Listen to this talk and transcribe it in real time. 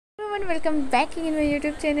everyone, welcome back again my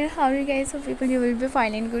YouTube channel. How are you guys? Hope people you will be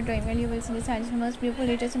fine and good doing well. You will see the stylish, most beautiful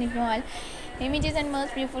latest and all images and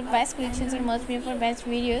most beautiful best collections and most beautiful best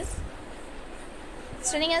videos.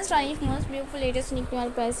 Stunning and stylish, most beautiful latest and all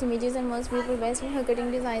best images and most beautiful best haircutting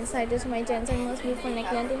designs titles to my channel and most beautiful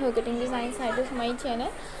neckline and haircutting designs titles to my channel.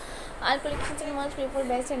 All collections and most beautiful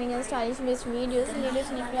best stunning and stylish best videos,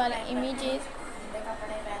 latest and all images.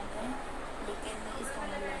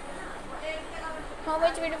 How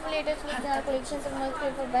much beautiful latest our collections and most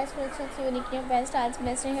beautiful best collections, unique new best styles,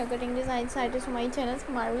 best haircutting designs, titles to my channels,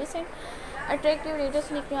 marvelous and attractive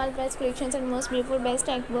latest unique new best collections and most beautiful best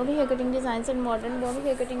tech bobby haircutting designs and modern bobby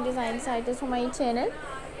haircutting designs, titles to my channel.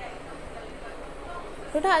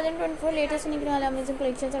 2024 latest unique new amazing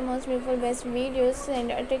collections and most beautiful best videos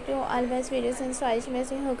and attractive all best videos and stylish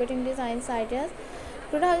best haircutting designs, titles.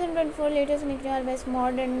 2024 latest unique new best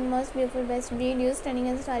modern most beautiful best videos, stunning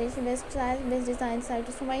and stylish best styles, best designs,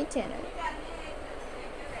 titles to my channel.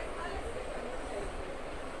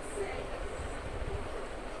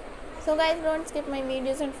 So guys, don't skip my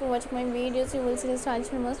videos, and for watching my videos you will see the stylish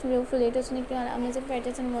and most beautiful latest unique amazing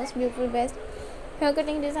patterns and most beautiful best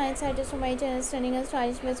haircutting designs, titles to my channel, stunning and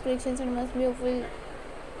stylish best collections and most beautiful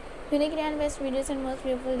unique and best videos and most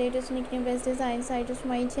beautiful latest unique new best designs, titles to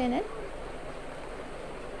my channel.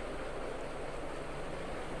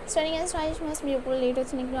 Stunning and stylish, most beautiful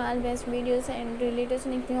latest unique all best videos and latest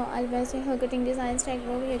unique all best haircutting designs, tech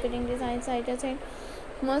haircutting designs, titles and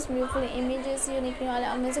most beautiful images, unique all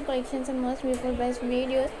amazing collections and most beautiful best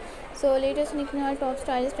videos. So latest unique all top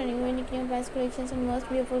stylish, stunning unique best collections and most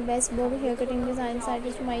beautiful best bobby haircutting designs,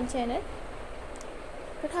 titles to my channel.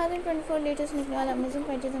 2024 latest unique all amazing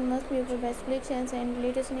patterns and most beautiful best collections and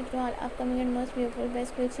latest unique all upcoming and most beautiful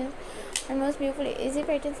best collections and most beautiful easy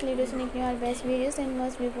patterns, latest unique all best videos and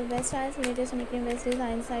most beautiful best styles, latest unique best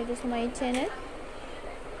designs, titles to my channel.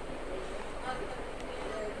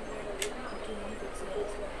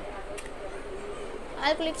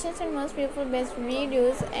 All collections and most beautiful best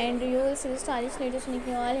videos, and you will see the stylish latest unique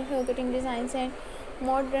all haircutting designs and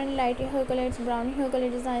modern light hair colors, brown hair color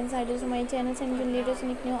designs, titles to my channels and the latest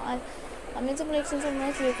unique all amazing collections and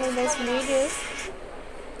most beautiful best videos.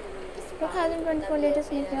 2024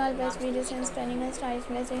 latest unique all best videos and stunning and stylish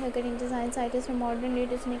best haircutting designs, titles to modern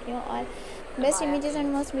latest unique all best images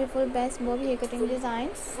and most beautiful best bobby haircutting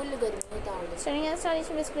designs. Stunning and stylish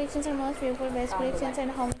best collections and most beautiful best collections and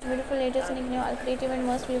how much beautiful latest unique all creative and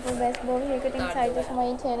most beautiful best bobby haircutting, titles to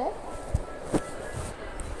my channel.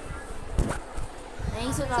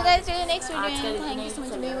 So guys, till the next video, and thank you so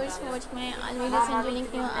much viewers for watching my all videos and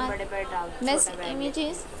unique new best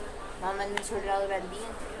images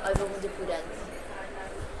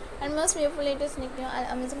and most beautiful latest unique new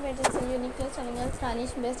amazing patterns and unique stunning and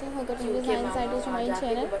stylish best haircutting designs, titles to my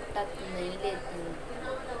channel.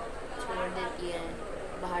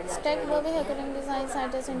 Stack bobby haircutting designs,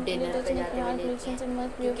 titles and latest unique new collections and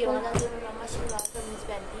most beautiful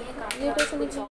latest unique